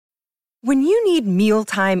When you need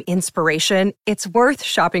mealtime inspiration, it's worth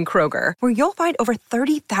shopping Kroger, where you'll find over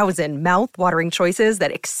 30,000 mouth-watering choices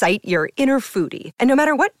that excite your inner foodie. And no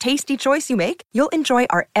matter what tasty choice you make, you'll enjoy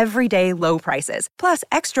our everyday low prices, plus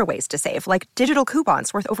extra ways to save, like digital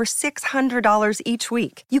coupons worth over $600 each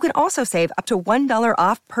week. You can also save up to $1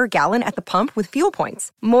 off per gallon at the pump with fuel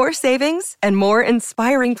points. More savings and more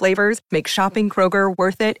inspiring flavors make shopping Kroger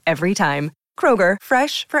worth it every time. Kroger,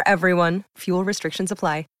 fresh for everyone. Fuel restrictions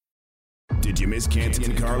apply. Did you miss Canty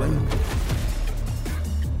and Carlin?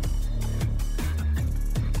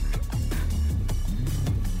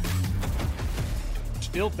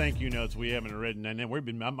 Still thank you notes we haven't written, and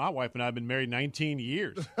then my wife and I have been married 19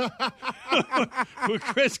 years. With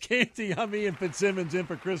Chris Canty, I'm Ian Fitzsimmons in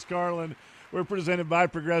for Chris Carlin. We're presented by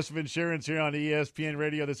Progressive Insurance here on ESPN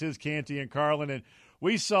Radio. This is Canty and Carlin, and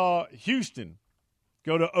we saw Houston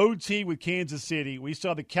go to OT with Kansas City. We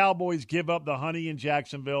saw the Cowboys give up the honey in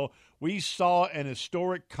Jacksonville. We saw an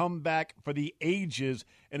historic comeback for the ages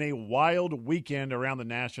in a wild weekend around the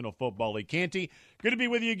National Football League. Canty, good to be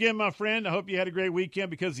with you again, my friend. I hope you had a great weekend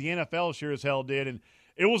because the NFL sure as hell did. And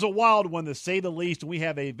it was a wild one, to say the least. And we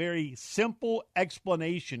have a very simple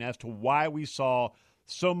explanation as to why we saw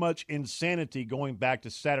so much insanity going back to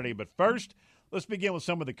Saturday. But first, let's begin with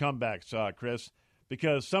some of the comebacks, Chris,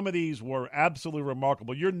 because some of these were absolutely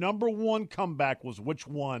remarkable. Your number one comeback was which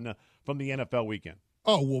one from the NFL weekend?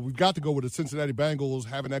 Oh, well, we've got to go with the Cincinnati Bengals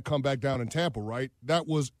having that comeback down in Tampa, right? That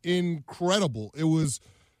was incredible. It was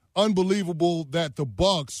unbelievable that the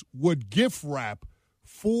Bucs would gift wrap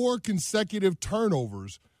 4 consecutive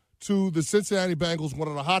turnovers to the Cincinnati Bengals, one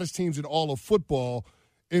of the hottest teams in all of football,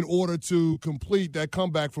 in order to complete that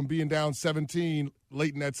comeback from being down 17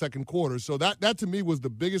 late in that second quarter. So that to me was the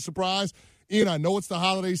biggest surprise. Ian, I know it's the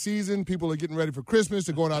holiday season. People are getting ready for Christmas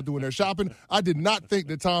and going out doing their shopping. I did not think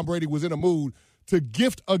that Tom Brady was in a mood to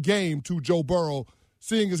gift a game to Joe Burrow,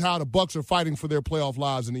 seeing as how the Bucs are fighting for their playoff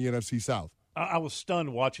lives in the NFC South. I was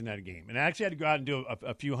stunned watching that game, and I actually had to go out and do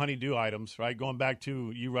a few honey-do items, right, going back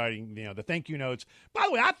to you writing the thank you notes. By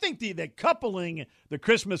the way, I think that coupling the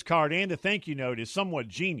Christmas card and the thank you note is somewhat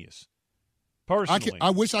genius, personally. I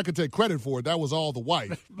wish I could take credit for it. That was all the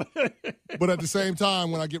wife. But at the same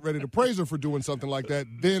time, when I get ready to praise her for doing something like that,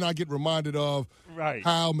 then I get reminded of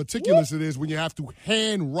how meticulous it is when you have to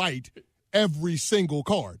handwrite every single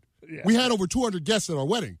card. Yeah. We had over 200 guests at our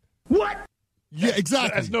wedding. What? Yeah,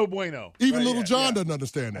 exactly. That's no bueno. Even little John doesn't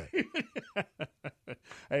understand that.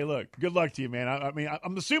 Hey, look, good luck to you, man. I mean,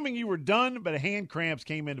 I'm assuming you were done, but hand cramps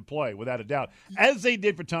came into play, without a doubt, as they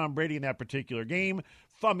did for Tom Brady in that particular game.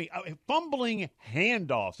 Fumbling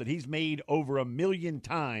handoffs that he's made over 1 million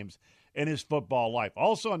times in his football life.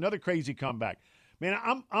 Also, another crazy comeback.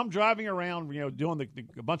 Man, I'm driving around, doing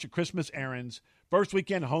a bunch of Christmas errands. First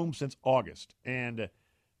weekend home since August, and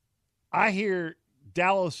I hear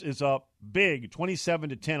Dallas is up big,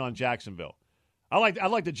 27-10 on Jacksonville. I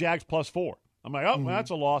like the Jags +4. I'm like, well, that's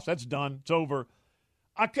a loss. That's done. It's over.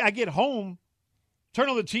 I get home, turn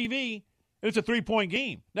on the TV, and it's a 3-point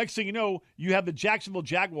game. Next thing you know, you have the Jacksonville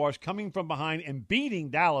Jaguars coming from behind and beating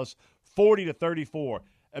Dallas 40-34.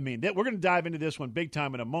 I mean, we're going to dive into this one big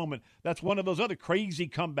time in a moment. That's one of those other crazy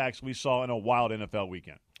comebacks we saw in a wild NFL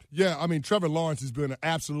weekend. Yeah, I mean, Trevor Lawrence has been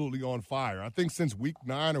absolutely on fire. I think since week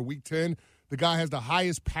 9 or week 10, the guy has the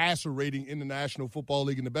highest passer rating in the National Football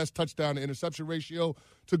League and the best touchdown-to-interception ratio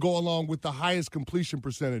to go along with the highest completion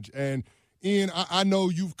percentage. And, Ian, I know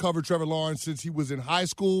you've covered Trevor Lawrence since he was in high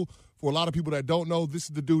school. For a lot of people that don't know, this is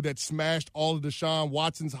the dude that smashed all of Deshaun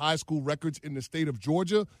Watson's high school records in the state of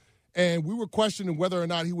Georgia. And we were questioning whether or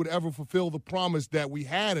not he would ever fulfill the promise that we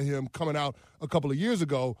had of him coming out a couple of years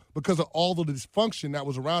ago because of all the dysfunction that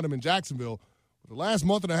was around him in Jacksonville. But the last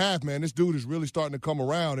month and a half, man, this dude is really starting to come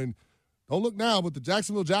around. And don't look now, but the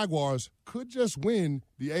Jacksonville Jaguars could just win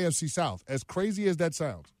the AFC South, as crazy as that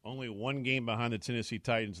sounds. Only one game behind the Tennessee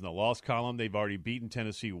Titans in the loss column. They've already beaten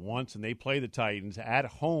Tennessee once, and they play the Titans at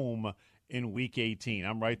home in Week 18.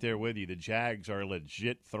 I'm right there with you. The Jags are a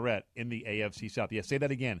legit threat in the AFC South. Yeah, say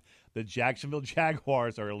that again. The Jacksonville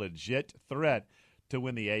Jaguars are a legit threat to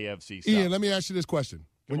win the AFC South. Ian, let me ask you this question.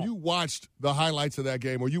 When you watched the highlights of that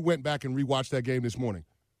game, or you went back and rewatched that game this morning,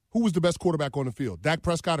 who was the best quarterback on the field, Dak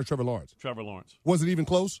Prescott or Trevor Lawrence? Trevor Lawrence. Was it even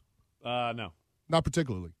close? No. Not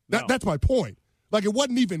particularly. No. That's my point. Like, it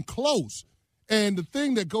wasn't even close. And the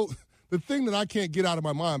thing that I can't get out of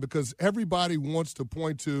my mind, because everybody wants to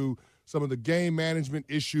point to some of the game management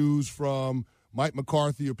issues from Mike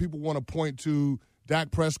McCarthy, or people want to point to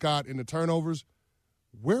Dak Prescott and the turnovers.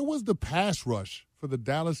 Where was the pass rush for the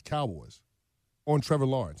Dallas Cowboys on Trevor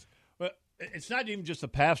Lawrence? But it's not even just a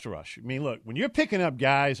pass rush. I mean, look, when you're picking up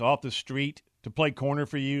guys off the street to play corner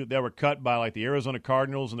for you that were cut by like the Arizona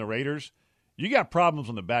Cardinals and the Raiders, you got problems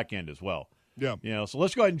on the back end as well. Yeah. So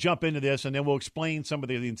let's go ahead and jump into this, and then we'll explain some of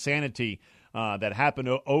the insanity that happened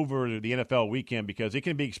over the NFL weekend, because it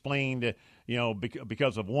can be explained,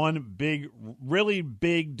 because of one really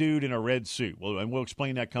big dude in a red suit. And we'll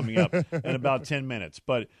explain that coming up in about 10 minutes.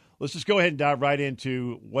 But let's just go ahead and dive right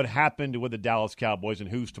into what happened with the Dallas Cowboys and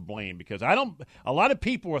who's to blame, because a lot of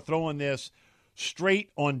people are throwing this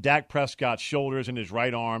straight on Dak Prescott's shoulders and his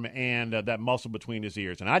right arm and that muscle between his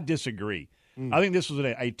ears, and I disagree. I think this was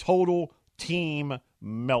a total team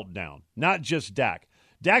meltdown, not just Dak.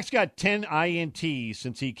 Dak's got 10 INTs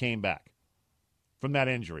since he came back from that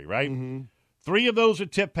injury, right? Mm-hmm. 3 of those are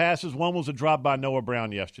tip passes. 1 was a drop by Noah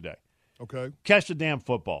Brown yesterday. Okay. Catch the damn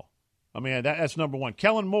football. I mean, that's number one.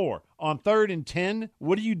 Kellen Moore, on 3rd and 10,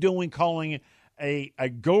 what are you doing calling a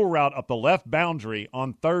go route up the left boundary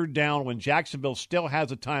on 3rd down when Jacksonville still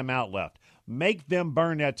has a timeout left? Make them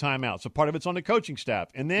burn that timeout. So part of it's on the coaching staff.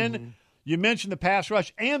 And then you mentioned the pass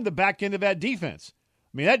rush and the back end of that defense.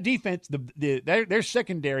 I mean, that defense, their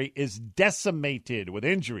secondary is decimated with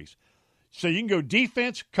injuries. So you can go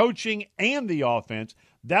defense, coaching, and the offense.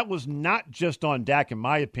 That was not just on Dak, in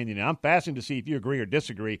my opinion. And I'm fascinated to see if you agree or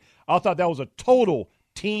disagree. I thought that was a total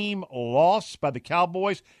team loss by the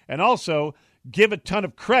Cowboys. And also give a ton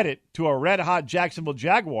of credit to a red-hot Jacksonville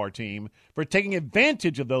Jaguar team for taking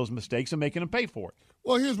advantage of those mistakes and making them pay for it.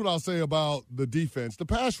 Well, here's what I'll say about the defense. The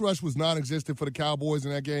pass rush was non-existent for the Cowboys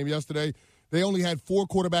in that game yesterday. They only had 4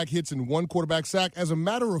 quarterback hits and 1 quarterback sack. As a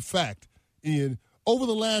matter of fact, Ian, over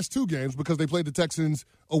the last 2 games, because they played the Texans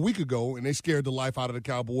a week ago and they scared the life out of the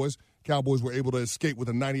Cowboys, Cowboys were able to escape with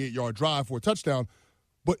a 98-yard drive for a touchdown.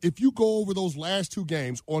 But if you go over those last 2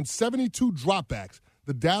 games, on 72 dropbacks,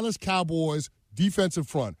 the Dallas Cowboys defensive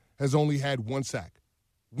front has only had 1 sack.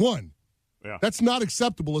 1. Yeah. That's not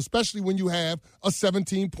acceptable, especially when you have a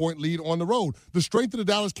 17-point lead on the road. The strength of the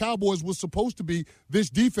Dallas Cowboys was supposed to be this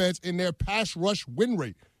defense and their pass rush win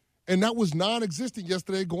rate. And that was non-existent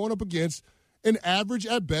yesterday going up against an average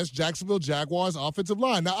at best Jacksonville Jaguars offensive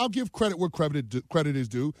line. Now, I'll give credit where credit is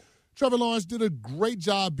due. Trevor Lawrence did a great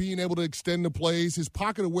job being able to extend the plays. His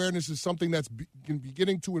pocket awareness is something that's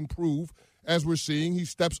beginning to improve, as we're seeing. He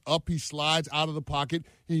steps up, he slides out of the pocket.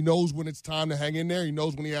 He knows when it's time to hang in there. He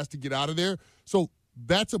knows when he has to get out of there. So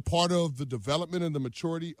that's a part of the development and the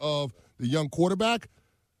maturity of the young quarterback.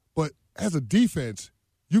 But as a defense,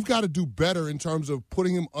 you've got to do better in terms of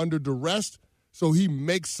putting him under duress so he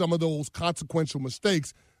makes some of those consequential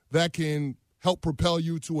mistakes that can help propel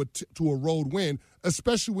you to a road win,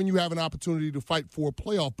 especially when you have an opportunity to fight for a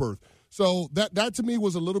playoff berth. So that to me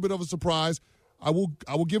was a little bit of a surprise. I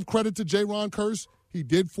will give credit to Jaron Kearse. He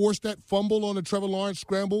did force that fumble on the Trevor Lawrence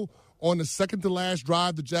scramble on the second-to-last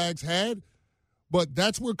drive the Jags had. But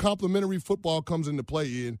that's where complementary football comes into play,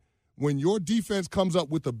 Ian. When your defense comes up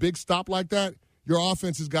with a big stop like that, your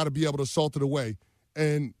offense has got to be able to salt it away.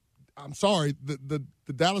 And I'm sorry, the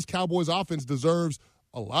Dallas Cowboys offense deserves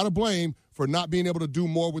a lot of blame for not being able to do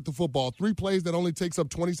more with the football. 3 plays that only takes up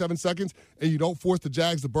 27 seconds, and you don't force the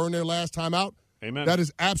Jags to burn their last time out. Amen. That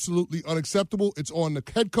is absolutely unacceptable. It's on the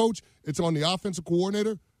head coach, it's on the offensive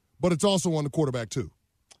coordinator, but it's also on the quarterback too.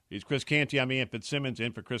 He's Chris Canty. I'm Ian Fitzsimmons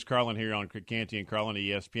in for Chris Carlin here on Canty and Carlin,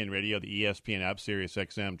 ESPN Radio, the ESPN app, Sirius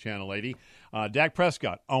XM, Channel 80. Dak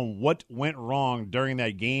Prescott on what went wrong during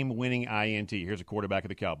that game-winning INT. Here's a quarterback of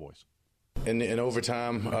the Cowboys. In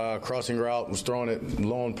overtime, crossing route, was throwing it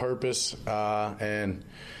low on purpose, and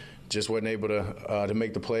just wasn't able to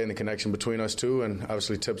make the play and the connection between us two, and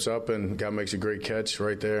obviously tips up and guy makes a great catch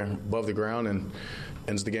right there above the ground and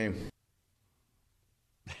ends the game.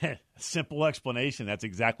 Simple explanation. That's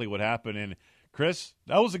exactly what happened. And, Chris,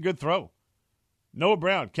 that was a good throw. Noah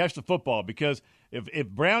Brown, catch the football, because if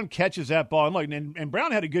Brown catches that ball, and look, and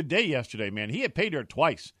Brown had a good day yesterday, man. He had paid her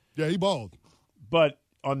twice. Yeah, he balled. But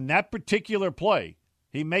on that particular play,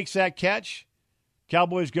 he makes that catch.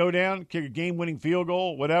 Cowboys go down, kick a game-winning field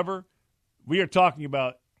goal, whatever. We are talking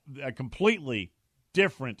about a completely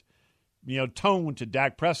different, tone to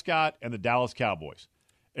Dak Prescott and the Dallas Cowboys.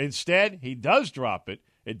 Instead, he does drop it.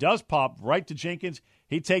 It does pop right to Jenkins.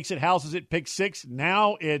 He takes it, houses it, pick 6.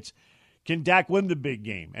 Now it's, can Dak win the big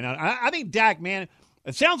game? And I think Dak, man,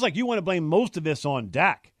 it sounds like you want to blame most of this on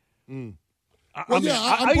Dak. I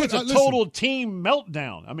think it's a total team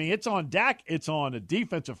meltdown. I mean, it's on Dak. It's on the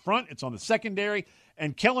defensive front. It's on the secondary.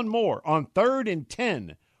 And Kellen Moore on 3rd and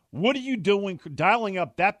 10. What are you doing dialing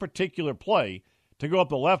up that particular play to go up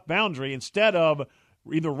the left boundary instead of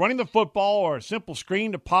either running the football or a simple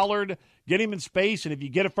screen to Pollard, get him in space, and if you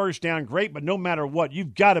get a first down, great. But no matter what,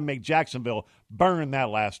 you've got to make Jacksonville burn that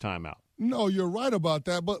last time out. No, you're right about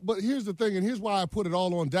that. But here's the thing, and here's why I put it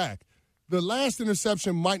all on Dak. The last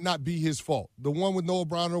interception might not be his fault. The one with Noah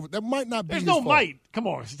Brown over, that might not be his fault. There's no might. Come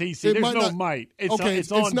on, Stacey. There's no might.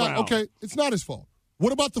 It's on Brown. Okay, it's not his fault.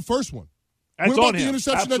 What about the first one? That's what about on the him.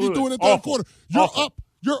 interception that he threw in the third quarter?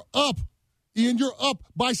 You're up. Ian, you're up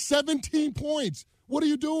by 17 points. What are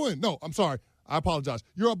you doing? No, I'm sorry. I apologize.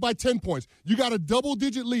 You're up by 10 points. You got a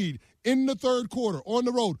double-digit lead in the third quarter on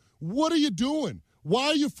the road. What are you doing? Why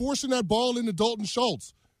are you forcing that ball into Dalton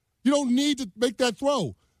Schultz? You don't need to make that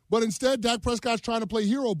throw. But instead, Dak Prescott's trying to play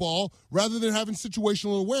hero ball rather than having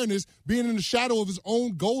situational awareness, being in the shadow of his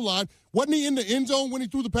own goal line. Wasn't he in the end zone when he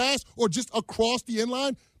threw the pass or just across the end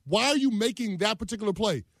line? Why are you making that particular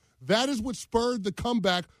play? That is what spurred the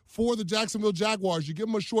comeback for the Jacksonville Jaguars. You give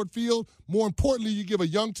them a short field. More importantly, you give a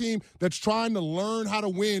young team that's trying to learn how to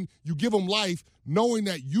win, you give them life, knowing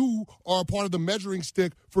that you are a part of the measuring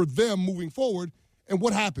stick for them moving forward. And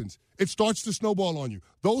what happens? It starts to snowball on you.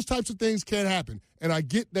 Those types of things can happen. And I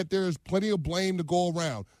get that there's plenty of blame to go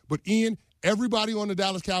around. But, Ian, everybody on the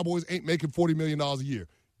Dallas Cowboys ain't making $40 million a year.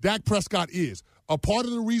 Dak Prescott is. A part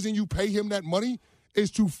of the reason you pay him that money is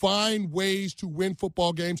to find ways to win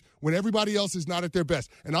football games when everybody else is not at their best.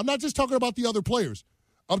 And I'm not just talking about the other players.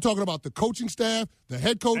 I'm talking about the coaching staff, the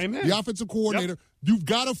head coach, Amen. the offensive coordinator. Yep. You've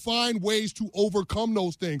got to find ways to overcome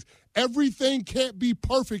those things. Everything can't be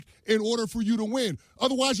perfect in order for you to win.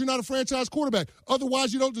 Otherwise, you're not a franchise quarterback.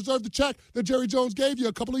 Otherwise, you don't deserve the check that Jerry Jones gave you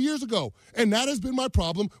a couple of years ago. And that has been my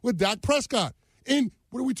problem with Dak Prescott. In,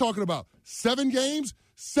 what are we talking about, 7 games?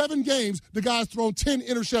 7 games, the guy's thrown 10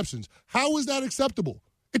 interceptions. How is that acceptable?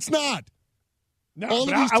 It's not. No,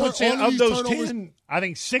 I would say of those 10, I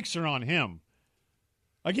think 6 are on him.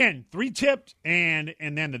 Again, 3 tipped and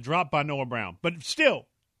then the drop by Noah Brown. But still,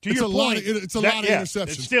 to your point, it's a lot of interceptions.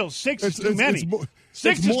 It's still 6 is too many.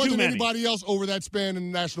 It's more than anybody else over that span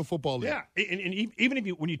in the National Football League. Yeah, and even if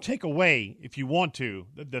when you take away, if you want to,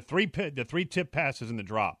 the 3 tip passes and the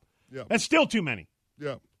drop, that's still too many.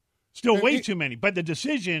 Yeah. Still way too many. But the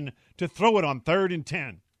decision to throw it on 3rd and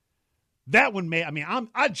 10, that one made. I mean,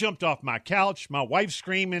 I jumped off my couch. My wife's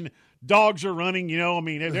screaming. Dogs are running. You know, I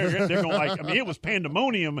mean, they're going like. I mean, it was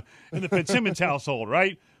pandemonium in the Fitzsimmons household,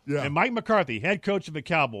 right? Yeah. And Mike McCarthy, head coach of the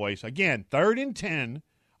Cowboys, again, 3rd and 10,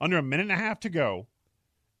 under a minute and a half to go,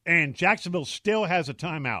 and Jacksonville still has a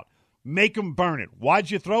timeout. Make them burn it. Why'd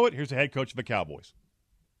you throw it? Here's the head coach of the Cowboys.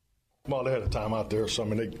 Well, they had a timeout there, so I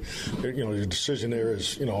mean, the decision there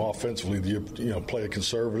is, offensively, play it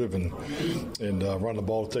conservative and run the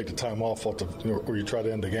ball, take the time off, or you try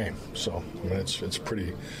to end the game. So I mean, it's a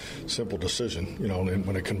pretty simple decision, and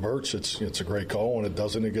when it converts, it's a great call. When it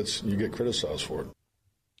doesn't, you get criticized for it.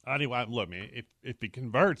 Anyway, look, man, if it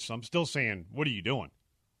converts, I'm still saying, what are you doing?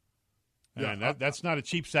 And that's not a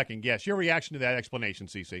cheap second guess. Your reaction to that explanation,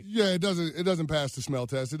 CC? Yeah, it doesn't pass the smell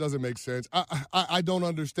test. It doesn't make sense. I don't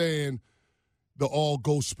understand the all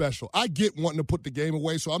go special. I get wanting to put the game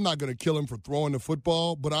away, so I'm not going to kill him for throwing the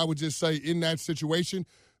football. But I would just say in that situation,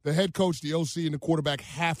 the head coach, the OC, and the quarterback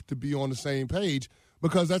have to be on the same page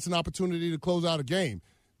because that's an opportunity to close out a game.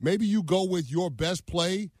 Maybe you go with your best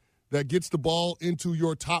play that gets the ball into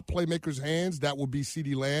your top playmaker's hands. That would be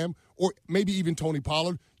CeeDee Lamb or maybe even Tony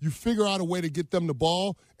Pollard. You figure out a way to get them the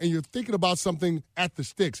ball, and you're thinking about something at the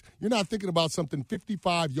sticks. You're not thinking about something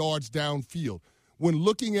 55 yards downfield. When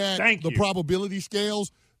looking at the probability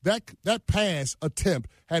scales, that pass attempt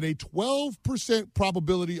had a 12%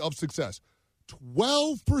 probability of success.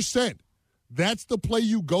 12%. That's the play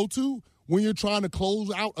you go to when you're trying to close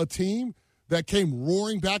out a team that came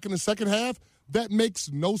roaring back in the second half. That makes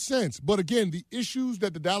no sense. But again, the issues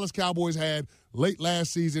that the Dallas Cowboys had late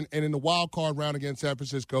last season and in the wild card round against San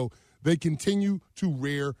Francisco, they continue to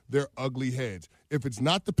rear their ugly heads. If it's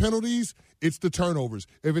not the penalties, it's the turnovers.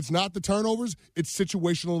 If it's not the turnovers, it's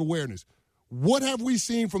situational awareness. What have we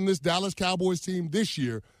seen from this Dallas Cowboys team this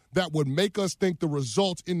year that would make us think the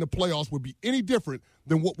results in the playoffs would be any different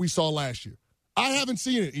than what we saw last year? I haven't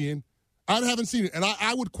seen it, Ian. I haven't seen it, and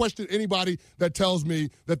I would question anybody that tells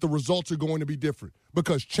me that the results are going to be different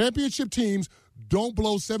because championship teams don't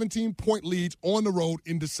blow 17-point leads on the road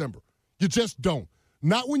in December. You just don't.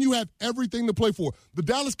 Not when you have everything to play for. The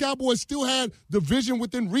Dallas Cowboys still had division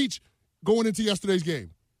within reach going into yesterday's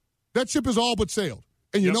game. That ship is all but sailed.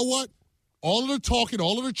 And you know what? All of the talking,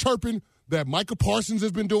 all of the chirping that Micah Parsons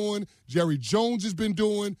has been doing, Jerry Jones has been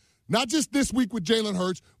doing, not just this week with Jalen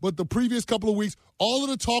Hurts, but the previous couple of weeks, all of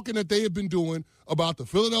the talking that they have been doing about the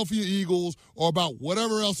Philadelphia Eagles or about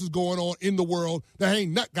whatever else is going on in the world that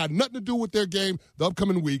ain't got nothing to do with their game the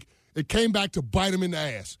upcoming week, it came back to bite them in the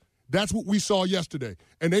ass. That's what we saw yesterday.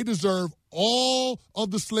 And they deserve all of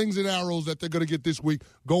the slings and arrows that they're going to get this week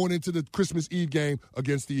going into the Christmas Eve game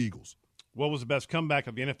against the Eagles. What was the best comeback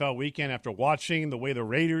of the NFL weekend after watching the way the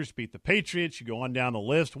Raiders beat the Patriots? You go on down the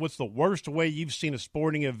list. What's the worst way you've seen a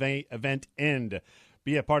sporting event end?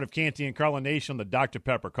 Be a part of Canty and Carlin Nation on the Dr.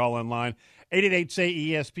 Pepper call-in line.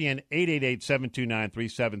 888-SAY-ESPN,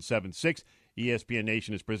 888-729-3776. ESPN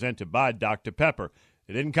Nation is presented by Dr. Pepper.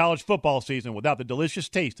 It isn't college football season without the delicious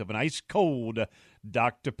taste of an ice-cold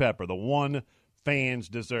Dr. Pepper, the one fans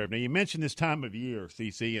deserve. Now, you mentioned this time of year,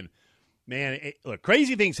 CC, and man, look,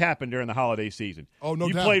 crazy things happen during the holiday season. Oh, no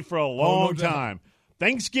doubt. You played for a long time.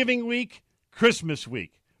 Thanksgiving week, Christmas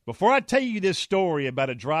week. Before I tell you this story about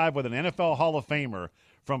a drive with an NFL Hall of Famer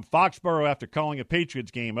from Foxborough after calling a Patriots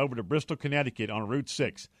game over to Bristol, Connecticut on Route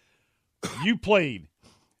 6, you played.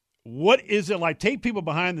 What is it like? Take people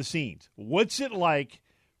behind the scenes. What's it like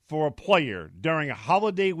for a player during a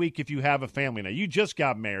holiday week if you have a family? Now, you just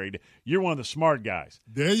got married. You're one of the smart guys.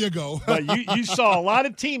 There you go. But you saw a lot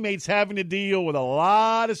of teammates having to deal with a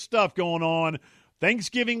lot of stuff going on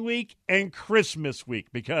Thanksgiving week and Christmas week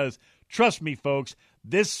because, trust me, folks,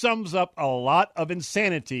 this sums up a lot of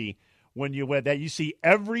insanity when you that you see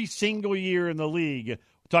every single year in the league. We're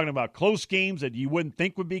talking about close games that you wouldn't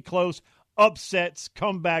think would be close, upsets,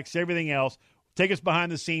 comebacks, everything else. Take us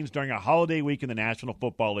behind the scenes during a holiday week in the National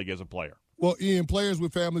Football League as a player. Well, Ian, players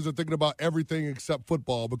with families are thinking about everything except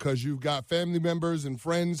football because you've got family members and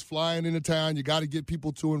friends flying into town. You got to get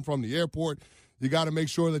people to and from the airport. You got to make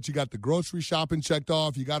sure that you got the grocery shopping checked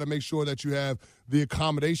off. You got to make sure that you have the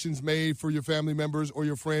accommodations made for your family members or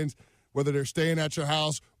your friends, whether they're staying at your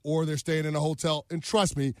house or they're staying in a hotel. And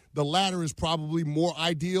trust me, the latter is probably more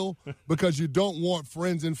ideal because you don't want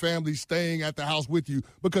friends and family staying at the house with you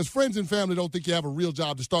because friends and family don't think you have a real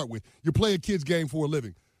job to start with. You play a kid's game for a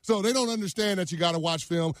living. So they don't understand that you got to watch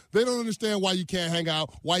film. They don't understand why you can't hang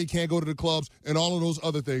out, why you can't go to the clubs, and all of those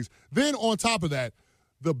other things. Then on top of that,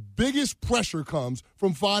 the biggest pressure comes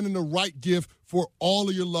from finding the right gift for all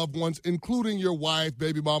of your loved ones, including your wife,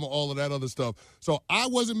 baby mama, all of that other stuff. So I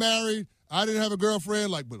wasn't married. I didn't have a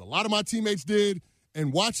girlfriend but a lot of my teammates did.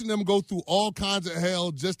 And watching them go through all kinds of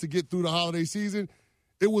hell just to get through the holiday season,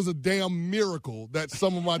 it was a damn miracle that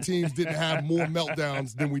some of my teams didn't have more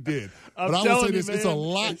meltdowns than we did. But I will say this, it's a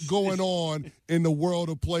lot going on in the world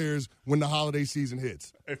of players when the holiday season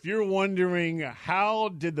hits. If you're wondering how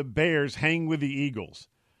did the Bears hang with the Eagles,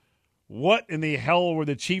 what in the hell were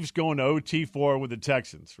the Chiefs going to OT for with the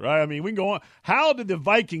Texans, right? I mean, we can go on. How did the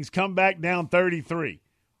Vikings come back down 33?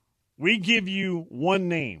 We give you one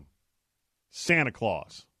name, Santa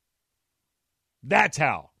Claus. That's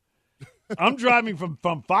how. I'm driving from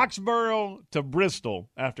Foxborough to Bristol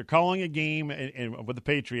after calling a game with the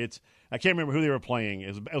Patriots. I can't remember who they were playing.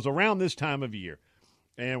 It was around this time of year.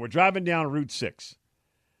 And we're driving down Route 6.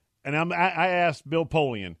 And I asked Bill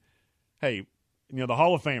Polian, hey, the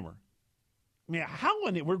Hall of Famer, man,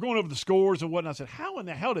 we're going over the scores and whatnot. I said, how in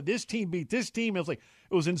the hell did this team beat this team? It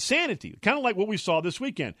was insanity, kind of like what we saw this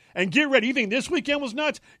weekend. And get ready. You think this weekend was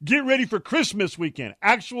nuts? Get ready for Christmas weekend,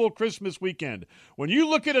 actual Christmas weekend. When you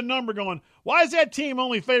look at a number going, why is that team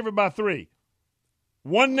only favored by 3?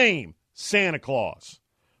 One name, Santa Claus.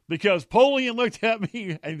 Because Polian looked at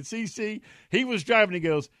me and CC, he was driving. He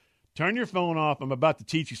goes, turn your phone off. I'm about to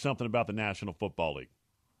teach you something about the National Football League.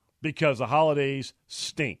 Because the holidays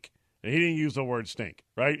stink. And he didn't use the word stink,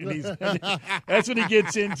 right? And that's what he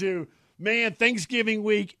gets into. Man, Thanksgiving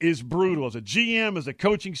week is brutal. As a GM, as a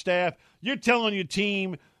coaching staff, you're telling your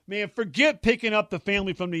team, man, forget picking up the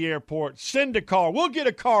family from the airport. Send a car. We'll get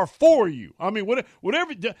a car for you. I mean,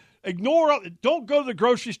 whatever. Don't go to the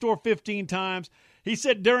grocery store 15 times. He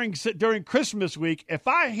said during Christmas week, if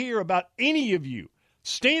I hear about any of you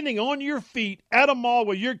standing on your feet at a mall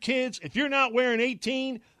with your kids, if you're not wearing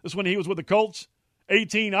 18, this is when he was with the Colts,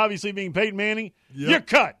 18 obviously being Peyton Manning, yep. You're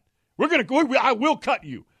cut. I will cut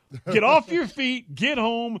you. Get off your feet, get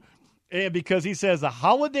home, and because he says the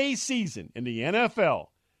holiday season in the NFL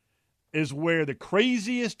is where the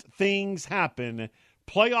craziest things happen.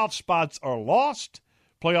 Playoff spots are lost.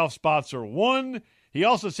 Playoff spots are won. He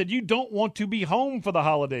also said you don't want to be home for the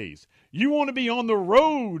holidays. You want to be on the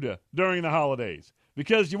road during the holidays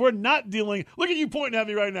because you were not dealing – look at you pointing at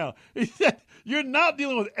me right now. He said you're not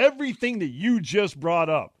dealing with everything that you just brought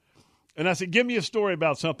up. And I said, give me a story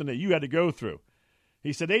about something that you had to go through.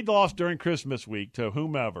 He said they'd lost during Christmas week to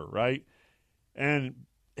whomever, right? And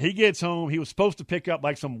he gets home. He was supposed to pick up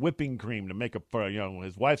like some whipping cream to make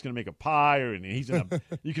his wife's going to make a pie, and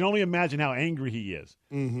you can only imagine how angry he is.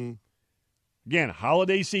 Mm-hmm. Again,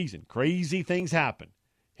 holiday season, crazy things happen.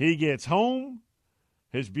 He gets home.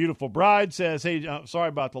 His beautiful bride says, hey, sorry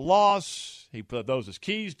about the loss. He throws his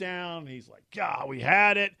keys down. He's like, God, we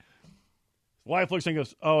had it. His wife looks and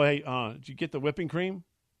goes, oh, hey, did you get the whipping cream?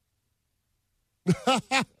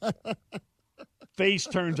 Face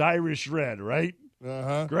turns Irish red, right?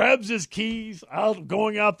 Uh-huh. Grabs his keys,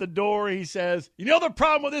 going out the door. He says, you know the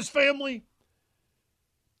problem with this family?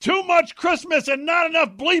 Too much Christmas and not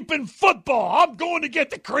enough bleeping football. I'm going to get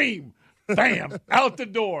the cream. Bam, out the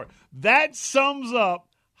door. That sums up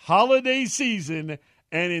holiday season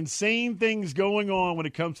and insane things going on when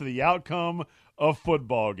it comes to the outcome of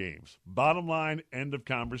football games. Bottom line, end of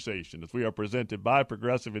conversation. As we are presented by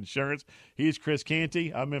Progressive Insurance. He's Chris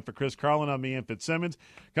Canty. I'm in for Chris Carlin. I'm Ian Fitzsimmons.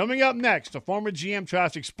 Coming up next, a former GM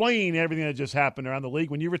tries to explain everything that just happened around the league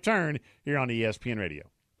when you return here on ESPN Radio.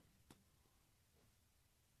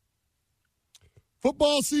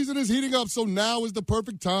 Football season is heating up, so now is the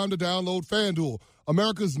perfect time to download FanDuel,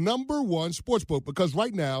 America's #1 sportsbook, because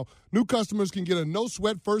right now, new customers can get a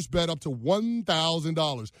no-sweat first bet up to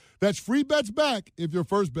 $1,000. That's free bets back if your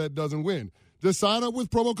first bet doesn't win. Just sign up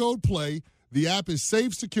with promo code PLAY. The app is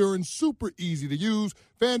safe, secure, and super easy to use.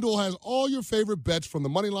 FanDuel has all your favorite bets from the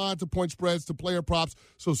money line to point spreads to player props,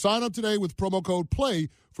 so sign up today with promo code PLAY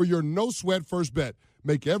for your no-sweat first bet.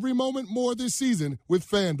 Make every moment more this season with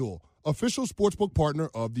FanDuel, official sportsbook partner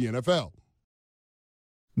of the NFL.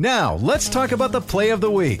 Now, let's talk about the play of the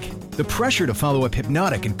week. The pressure to follow up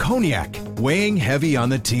Hypnotic and Cognac, weighing heavy on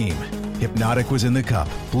the team. Hypnotic was in the cup,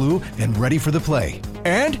 blue, and ready for the play.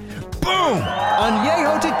 And boom!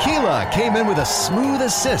 Añejo Tequila came in with a smooth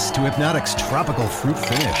assist to Hypnotic's tropical fruit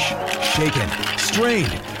finish. Shaken,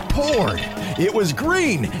 strained, poured. It was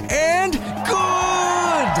green and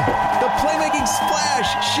good! The playmaking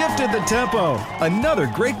splash shifted the tempo. Another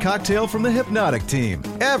great cocktail from the Hypnotic team.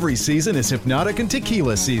 Every season is Hypnotic and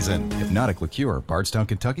Tequila season. Hypnotic Liqueur, Bardstown,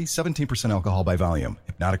 Kentucky, 17% alcohol by volume.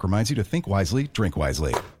 Hypnotic reminds you to think wisely, drink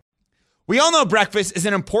wisely. We all know breakfast is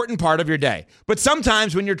an important part of your day, but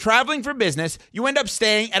sometimes when you're traveling for business, you end up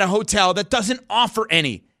staying at a hotel that doesn't offer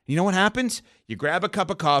any. You know what happens? You grab a cup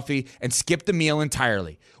of coffee and skip the meal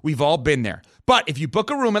entirely. We've all been there. But if you book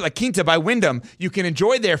a room at La Quinta by Wyndham, you can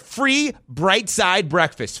enjoy their free Bright Side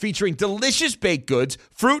breakfast featuring delicious baked goods,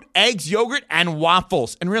 fruit, eggs, yogurt, and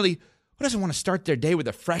waffles. And really, who doesn't want to start their day with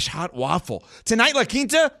a fresh, hot waffle? Tonight, La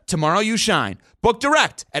Quinta, tomorrow you shine. Book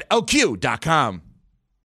direct at LQ.com.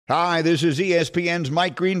 Hi, this is ESPN's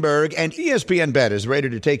Mike Greenberg, and ESPN Bet is ready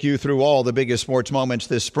to take you through all the biggest sports moments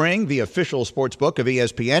this spring. The official sports book of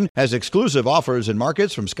ESPN has exclusive offers and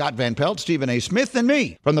markets from Scott Van Pelt, Stephen A. Smith, and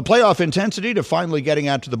me. From the playoff intensity to finally getting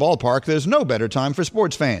out to the ballpark, there's no better time for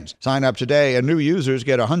sports fans. Sign up today, and new users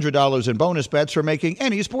get $100 in bonus bets for making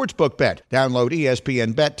any sportsbook bet. Download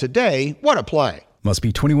ESPN Bet today. What a play. Must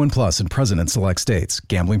be 21 plus and present in select states.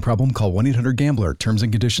 Gambling problem? Call 1-800-GAMBLER. Terms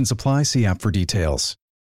and conditions apply. See app for details.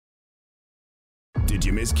 Did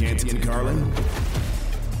you miss Canty and Carlin?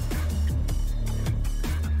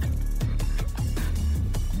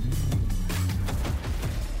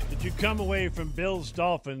 Did you come away from Bills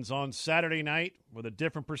Dolphins on Saturday night with a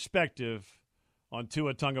different perspective on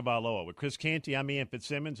Tua Tagovailoa? With Chris Canty, I'm Ian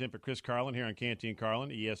Fitzsimmons, in for Chris Carlin here on Canty and Carlin,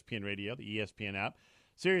 ESPN Radio, the ESPN app,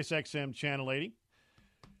 Sirius XM Channel 80.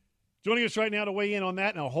 Joining us right now to weigh in on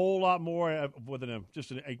that and a whole lot more with an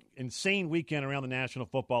insane weekend around the National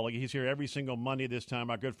Football League. He's here every single Monday this time.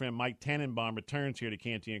 Our good friend Mike Tannenbaum returns here to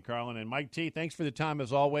Canty and Carlin. And Mike T, thanks for the time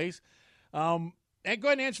as always. And go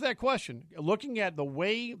ahead and answer that question. Looking at the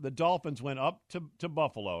way the Dolphins went up to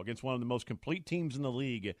Buffalo against one of the most complete teams in the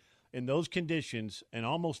league in those conditions and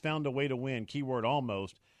almost found a way to win, keyword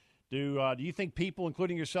almost, do you think people,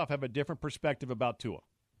 including yourself, have a different perspective about Tua?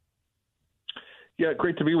 Yeah,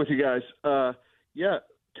 great to be with you guys.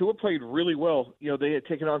 Tua played really well. You know, they had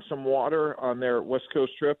taken on some water on their West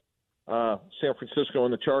Coast trip, San Francisco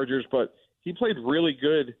and the Chargers, but he played really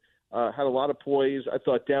good, had a lot of poise. I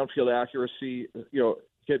thought downfield accuracy,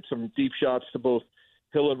 hit some deep shots to both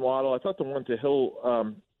Hill and Waddle. I thought the one to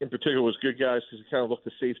Hill in particular was good, guys, because he kind of looked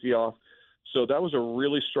the safety off. So that was a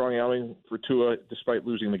really strong outing for Tua despite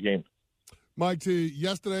losing the game. Mike T,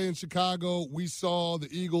 yesterday in Chicago, we saw the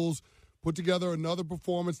Eagles put together another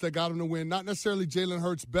performance that got him to win. Not necessarily Jalen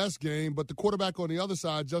Hurts' best game, but the quarterback on the other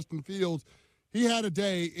side, Justin Fields, he had a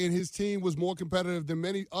day, and his team was more competitive than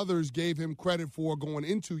many others gave him credit for going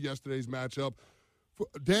into yesterday's matchup.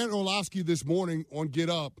 Dan Orlovsky this morning on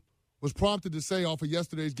Get Up was prompted to say off of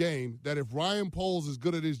yesterday's game that if Ryan Poles is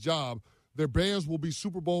good at his job, their Bears will be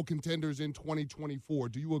Super Bowl contenders in 2024.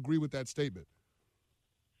 Do you agree with that statement?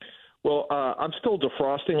 Well, I'm still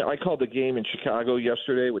defrosting. I called the game in Chicago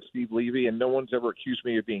yesterday with Steve Levy, and no one's ever accused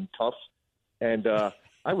me of being tough. And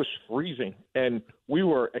I was freezing, and we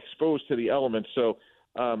were exposed to the elements. So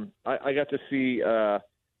I got to see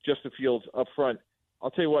Justin Fields up front.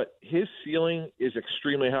 I'll tell you what, his ceiling is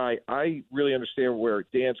extremely high. I really understand where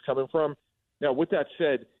Dan's coming from. Now, with that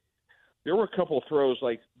said, there were a couple of throws,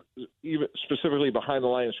 like even specifically behind the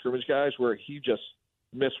line of scrimmage guys, where he just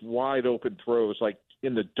missed wide open throws, like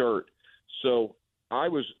in the dirt. So I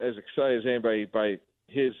was as excited as anybody by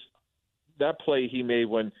that play he made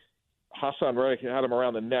when Hassan Reddick had him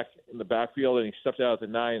around the neck in the backfield and he stepped out at the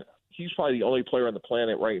 9. He's probably the only player on the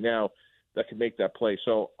planet right now that can make that play.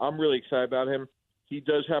 So I'm really excited about him. He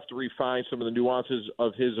does have to refine some of the nuances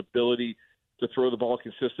of his ability to throw the ball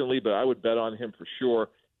consistently, but I would bet on him for sure.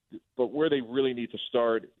 But where they really need to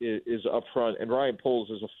start is up front. And Ryan Poles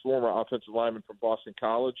is a former offensive lineman from Boston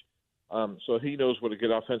College, so he knows what a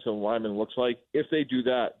good offensive lineman looks like. If they do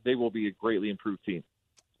that, they will be a greatly improved team.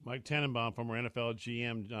 Mike Tannenbaum, former NFL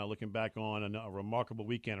GM, looking back on a remarkable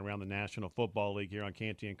weekend around the National Football League here on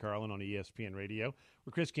Canty and Carlin on ESPN Radio.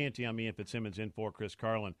 We're Chris Canty, I'm Ian Fitzsimmons in for Chris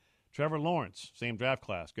Carlin. Trevor Lawrence, same draft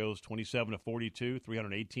class, goes 27 of 42,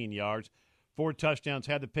 318 yards, 4 touchdowns,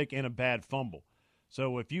 had the pick and a bad fumble.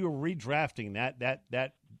 So if you were redrafting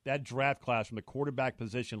that draft class from the quarterback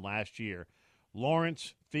position last year,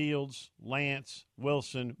 Lawrence, Fields, Lance,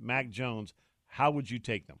 Wilson, Mac Jones, how would you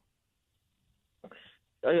take them?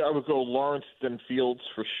 I would go Lawrence, then Fields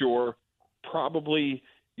for sure. Probably,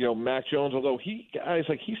 Mac Jones, although he's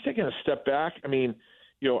taking a step back. I mean,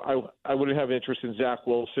 I wouldn't have interest in Zach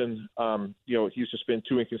Wilson. He's just been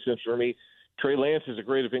too inconsistent for me. Trey Lance is a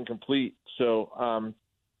grade of incomplete. So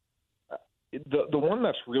the one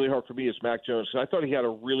that's really hard for me is Mac Jones. I thought he had a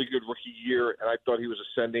really good rookie year, and I thought he was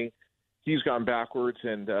ascending. He's gone backwards,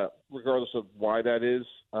 and regardless of why that is,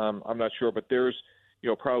 I'm not sure. But there's,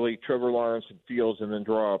 probably Trevor Lawrence and Fields, and then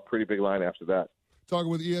draw a pretty big line after that. Talking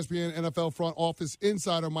with ESPN NFL front office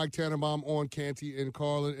insider Mike Tannenbaum on Canty and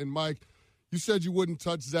Carlin. And, Mike, you said you wouldn't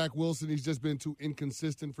touch Zach Wilson. He's just been too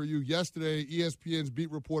inconsistent for you. Yesterday, ESPN's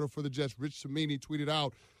beat reporter for the Jets, Rich Cimini, tweeted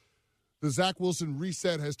out, the Zach Wilson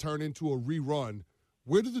reset has turned into a rerun.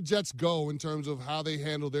 Where did the Jets go in terms of how they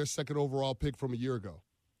handled their second overall pick from a year ago?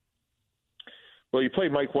 Well, you play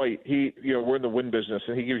Mike White. We're in the win business,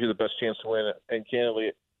 and he gives you the best chance to win. And candidly,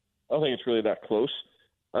 I don't think it's really that close.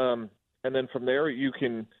 And then from there, you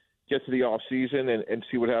can get to the offseason and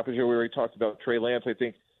see what happens. We already talked about Trey Lance. I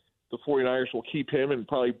think the 49ers will keep him and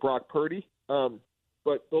probably Brock Purdy.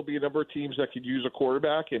 But there'll be a number of teams that could use a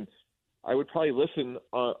quarterback, and I would probably listen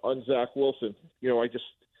on Zach Wilson.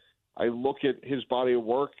 I look at his body of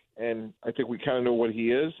work, and I think we kind of know what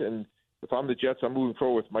he is. And if I'm the Jets, I'm moving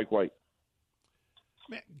forward with Mike White.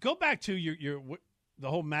 Man, go back to the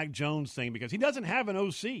whole Mac Jones thing, because he doesn't have an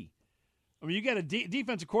OC. I mean, you got a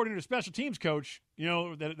defensive coordinator, special teams coach,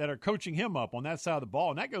 that are coaching him up on that side of the ball,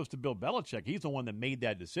 and that goes to Bill Belichick. He's the one that made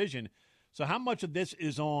that decision. So how much of this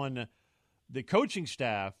is on the coaching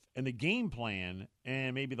staff and the game plan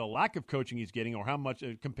and maybe the lack of coaching he's getting, or how much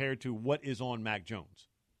compared to what is on Mac Jones?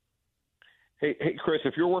 Hey, Chris,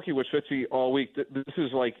 if you're working with Fitzy all week, this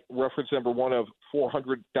is like reference number 1 of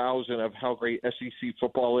 400,000 of how great SEC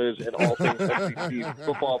football is and all things SEC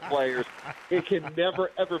football players. It can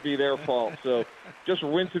never, ever be their fault. So just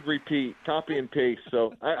rinse and repeat, copy and paste.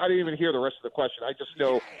 So I didn't even hear the rest of the question. I just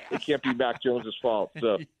know it can't be Mac Jones' fault.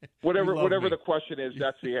 So whatever the question is,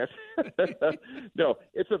 that's the answer. No,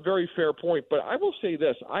 it's a very fair point. But I will say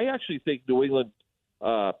this. I actually think New England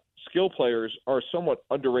skill players are somewhat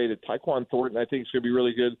underrated. Tyquan Thornton, I think, is going to be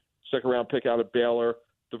really good. Second-round pick out of Baylor.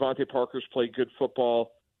 Devontae Parker's played good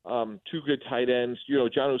football. 2 good tight ends.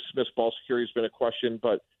 John O. Smith's ball security has been a question,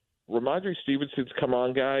 but Ramondre Stevenson's come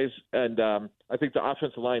on, guys, and I think the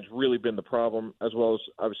offensive line's really been the problem, as well as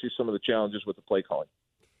obviously some of the challenges with the play calling.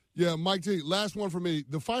 Yeah, Mike T, last one for me.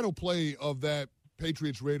 The final play of that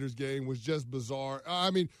Patriots-Raiders game was just bizarre.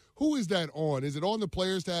 I mean, who is that on? Is it on the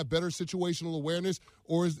players to have better situational awareness,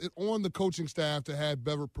 or is it on the coaching staff to have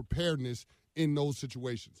better preparedness in those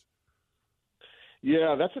situations?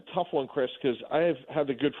 Yeah, that's a tough one, Chris, because I have had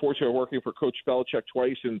the good fortune of working for Coach Belichick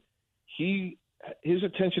twice, and his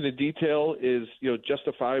attention to detail is,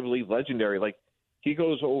 justifiably legendary. Like, he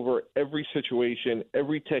goes over every situation,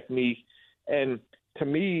 every technique, and to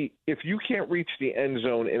me, if you can't reach the end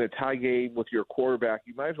zone in a tie game with your quarterback,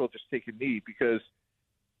 you might as well just take a knee, because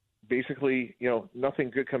basically,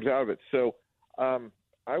 nothing good comes out of it. So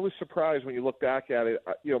I was surprised when you look back at it.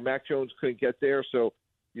 Mac Jones couldn't get there, so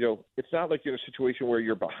it's not like you're in a situation where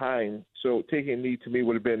you're behind. So taking a knee to me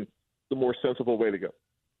would have been the more sensible way to go.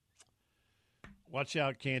 Watch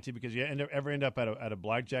out, Canty, because you ever end up at a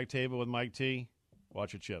blackjack table with Mike T.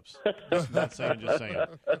 Watch your chips. Not saying, just saying.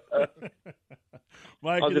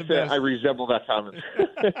 Mike, I'll just say I resemble that comment.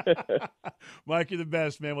 Mike, you're the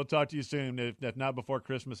best, man. We'll talk to you soon. If not before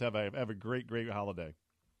Christmas, have a great holiday.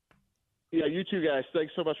 Yeah, you too, guys.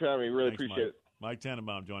 Thanks so much for having me. Really appreciate it. Mike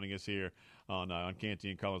Tannenbaum joining us here on Canty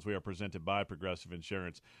and Collins. We are presented by Progressive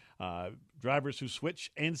Insurance. Drivers who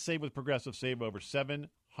switch and save with Progressive save over $700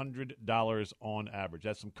 on average.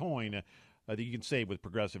 That's some coin that you can save with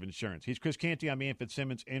Progressive Insurance. He's Chris Canty. I'm Ian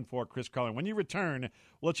Fitzsimmons in for Chris Carlin. When you return,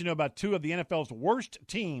 we'll let you know about two of the NFL's worst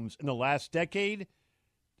teams in the last decade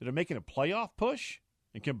that are making a playoff push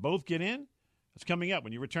and can both get in. That's coming up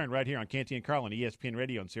when you return right here on Canty and Carlin, ESPN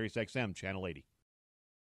Radio and Sirius XM, Channel 80.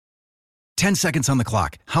 10 seconds on the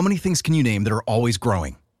clock. How many things can you name that are always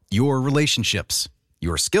growing? Your relationships,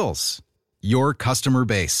 your skills, your customer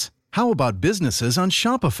base. How about businesses on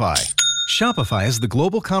Shopify? Shopify is the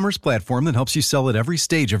global commerce platform that helps you sell at every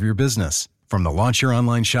stage of your business. From the launch your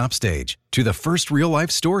online shop stage, to the first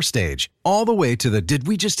real-life store stage, all the way to the did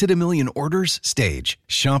we just hit a million orders stage.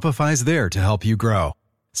 Shopify's there to help you grow.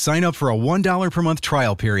 Sign up for a $1 per month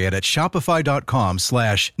trial period at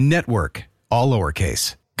shopify.com/network, all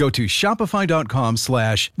lowercase. Go to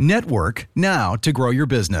shopify.com/network now to grow your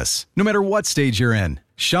business, no matter what stage you're in.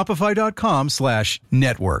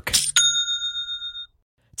 Shopify.com/network.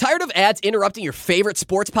 Tired of ads interrupting your favorite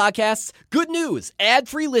sports podcasts? Good news!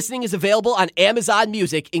 Ad-free listening is available on Amazon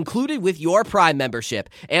Music, included with your Prime membership.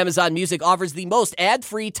 Amazon Music offers the most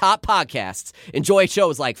ad-free top podcasts. Enjoy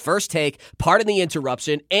shows like First Take, Pardon the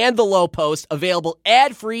Interruption, and The Low Post, available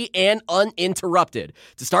ad-free and uninterrupted.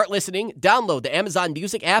 To start listening, download the Amazon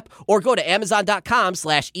Music app or go to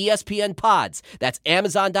amazon.com/ESPN Pods. That's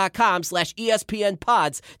amazon.com/ESPN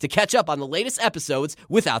Pods to catch up on the latest episodes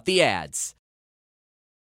without the ads.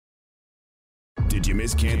 Did you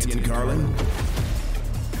miss Canty and Carlin?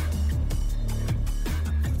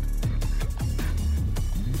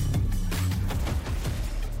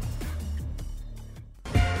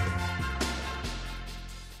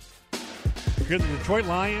 Could the Detroit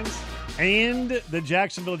Lions and the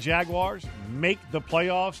Jacksonville Jaguars make the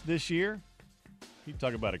playoffs this year? You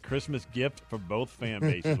talk about a Christmas gift for both fan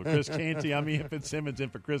bases. With Chris Canty, I'm Ian Fitzsimmons in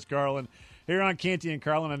for Chris Carlin. Here on Canty and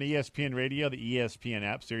Carlin on ESPN Radio, the ESPN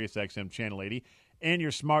app, Sirius XM Channel 80, and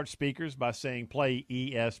your smart speakers by saying play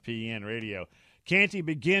ESPN Radio. Canty,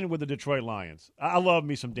 begin with the Detroit Lions. I love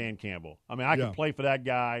me some Dan Campbell. I mean, I can play for that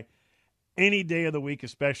guy any day of the week,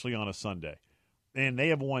 especially on a Sunday. And they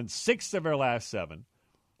have won 6 of their last 7.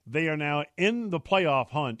 They are now in the playoff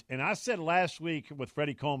hunt. And I said last week with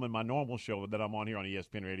Freddie Coleman, my normal show that I'm on here on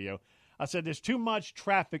ESPN Radio, I said there's too much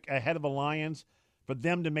traffic ahead of the Lions for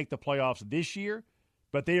them to make the playoffs this year,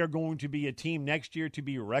 but they are going to be a team next year to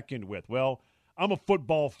be reckoned with. Well, I'm a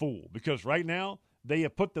football fool because right now they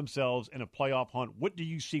have put themselves in a playoff hunt. What do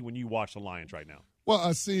you see when you watch the Lions right now? Well,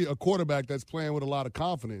 I see a quarterback that's playing with a lot of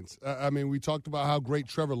confidence. I mean, we talked about how great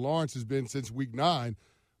Trevor Lawrence has been since Week 9,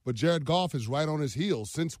 but Jared Goff is right on his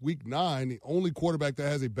heels. Since Week 9, the only quarterback that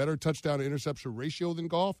has a better touchdown-to-interception ratio than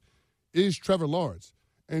Goff is Trevor Lawrence.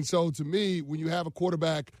 And so, to me, when you have a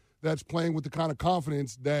quarterback that's playing with the kind of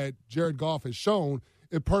confidence that Jared Goff has shown,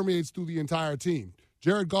 it permeates through the entire team.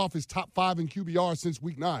 Jared Goff is top 5 in QBR since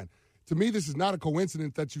Week 9. To me, this is not a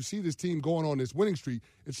coincidence that you see this team going on this winning streak.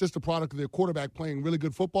 It's just a product of their quarterback playing really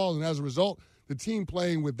good football, and as a result, the team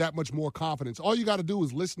playing with that much more confidence. All you got to do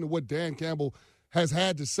is listen to what Dan Campbell has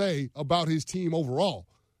had to say about his team overall.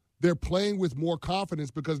 They're playing with more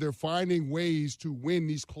confidence because they're finding ways to win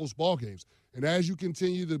these close ball games. And as you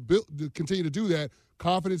continue to do that,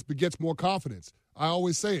 confidence begets more confidence. I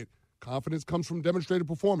always say it. Confidence comes from demonstrated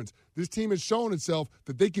performance. This team has shown itself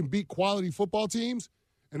that they can beat quality football teams,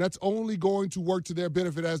 and that's only going to work to their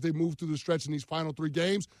benefit as they move through the stretch in these final 3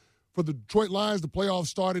 games. For the Detroit Lions, the playoffs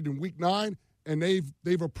started in Week 9, and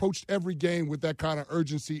they've approached every game with that kind of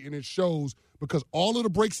urgency, and it shows because all of the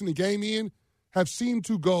breaks in the game, Ian, have seemed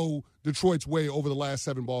to go Detroit's way over the last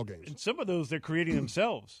 7 ball games. And some of those they're creating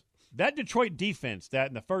themselves. That Detroit defense that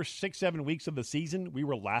in the first 6-7 weeks of the season we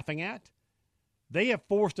were laughing at, they have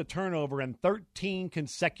forced a turnover in 13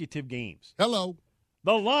 consecutive games. Hello.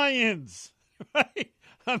 The Lions, right?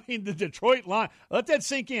 I mean, the Detroit Lions. Let that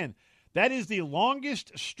sink in. That is the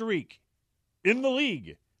longest streak in the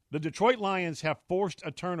league. The Detroit Lions have forced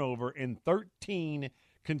a turnover in 13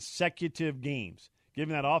 consecutive games,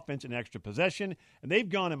 giving that offense an extra possession. And they've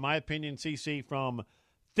gone, in my opinion, CC, from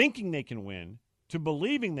thinking they can win to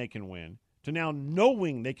believing they can win to now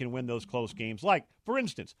knowing they can win those close games. Like, for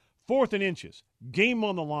instance, 4th and inches, game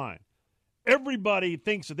on the line. Everybody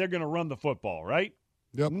thinks that they're going to run the football, right?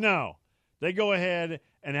 Yep. No. They go ahead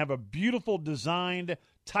and have a beautiful designed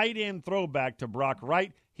tight end throwback to Brock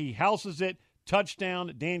Wright. He houses it,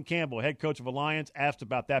 touchdown. Dan Campbell, head coach of Alliance, asked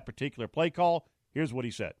about that particular play call. Here's what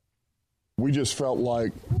he said. We just felt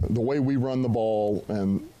like the way we run the ball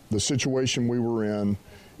and the situation we were in,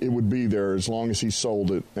 it would be there as long as he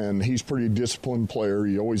sold it. And he's a pretty disciplined player.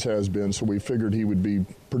 He always has been, so we figured he would be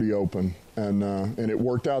pretty open. And it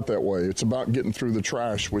worked out that way. It's about getting through the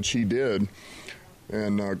trash, which he did.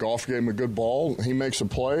 And Goff gave him a good ball. He makes a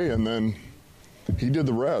play, and then he did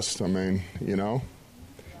the rest. I mean, you know,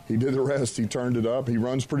 he did the rest. He turned it up. He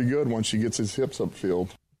runs pretty good once he gets his hips upfield.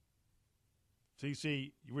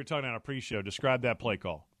 TC, we were talking on a pre-show. Describe that play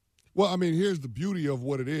call. Well, I mean, here's the beauty of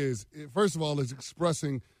what it is. First of all, it's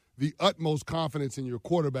expressing the utmost confidence in your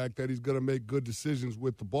quarterback that he's going to make good decisions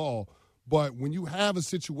with the ball. But when you have a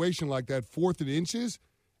situation like that, 4th and inches,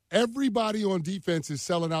 everybody on defense is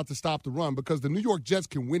selling out to stop the run because the New York Jets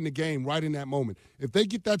can win the game right in that moment. If they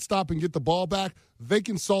get that stop and get the ball back, they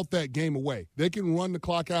can salt that game away. They can run the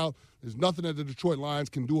clock out. There's nothing that the Detroit Lions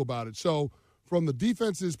can do about it. So from the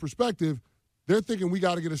defense's perspective, they're thinking we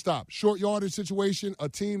got to get a stop. Short yardage situation, a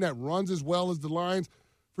team that runs as well as the Lions,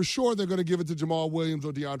 for sure they're going to give it to Jamal Williams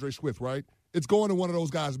or DeAndre Swift, right? It's going to one of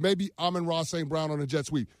those guys. Maybe Amon-Ra St. Brown on a jet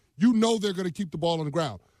sweep. You know they're going to keep the ball on the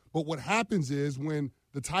ground. But what happens is when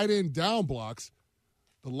the tight end down blocks,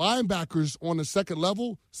 the linebackers on the second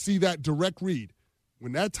level see that direct read.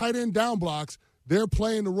 When that tight end down blocks, they're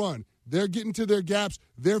playing the run. They're getting to their gaps.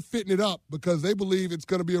 They're fitting it up because they believe it's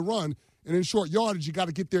going to be a run. And in short yardage, you got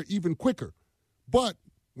to get there even quicker. But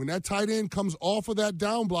when that tight end comes off of that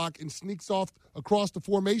down block and sneaks off across the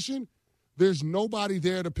formation, there's nobody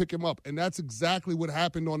there to pick him up. And that's exactly what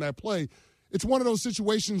happened on that play. It's one of those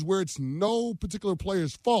situations where it's no particular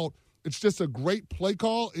player's fault. It's just a great play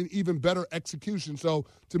call and even better execution. So,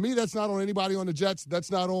 to me, that's not on anybody on the Jets.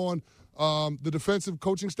 That's not on the defensive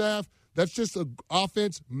coaching staff. That's just an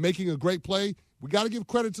offense making a great play. We got to give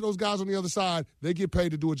credit to those guys on the other side. They get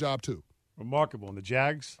paid to do a job, too. Remarkable. And the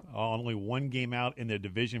Jags are only one game out in their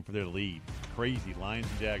division for their lead. Crazy. Lions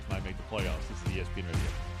and Jags might make the playoffs. This is ESPN Radio.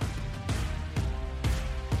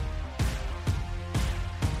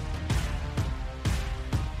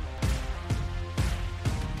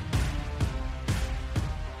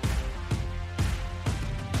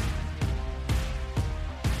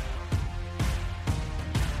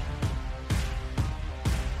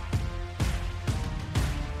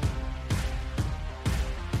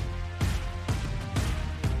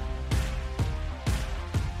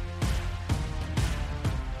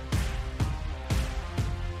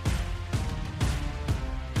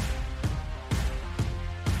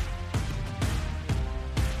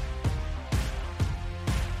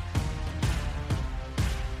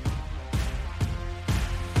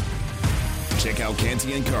 Check out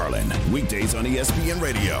Canty and Carlin, weekdays on ESPN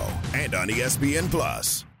Radio and on ESPN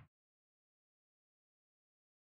Plus.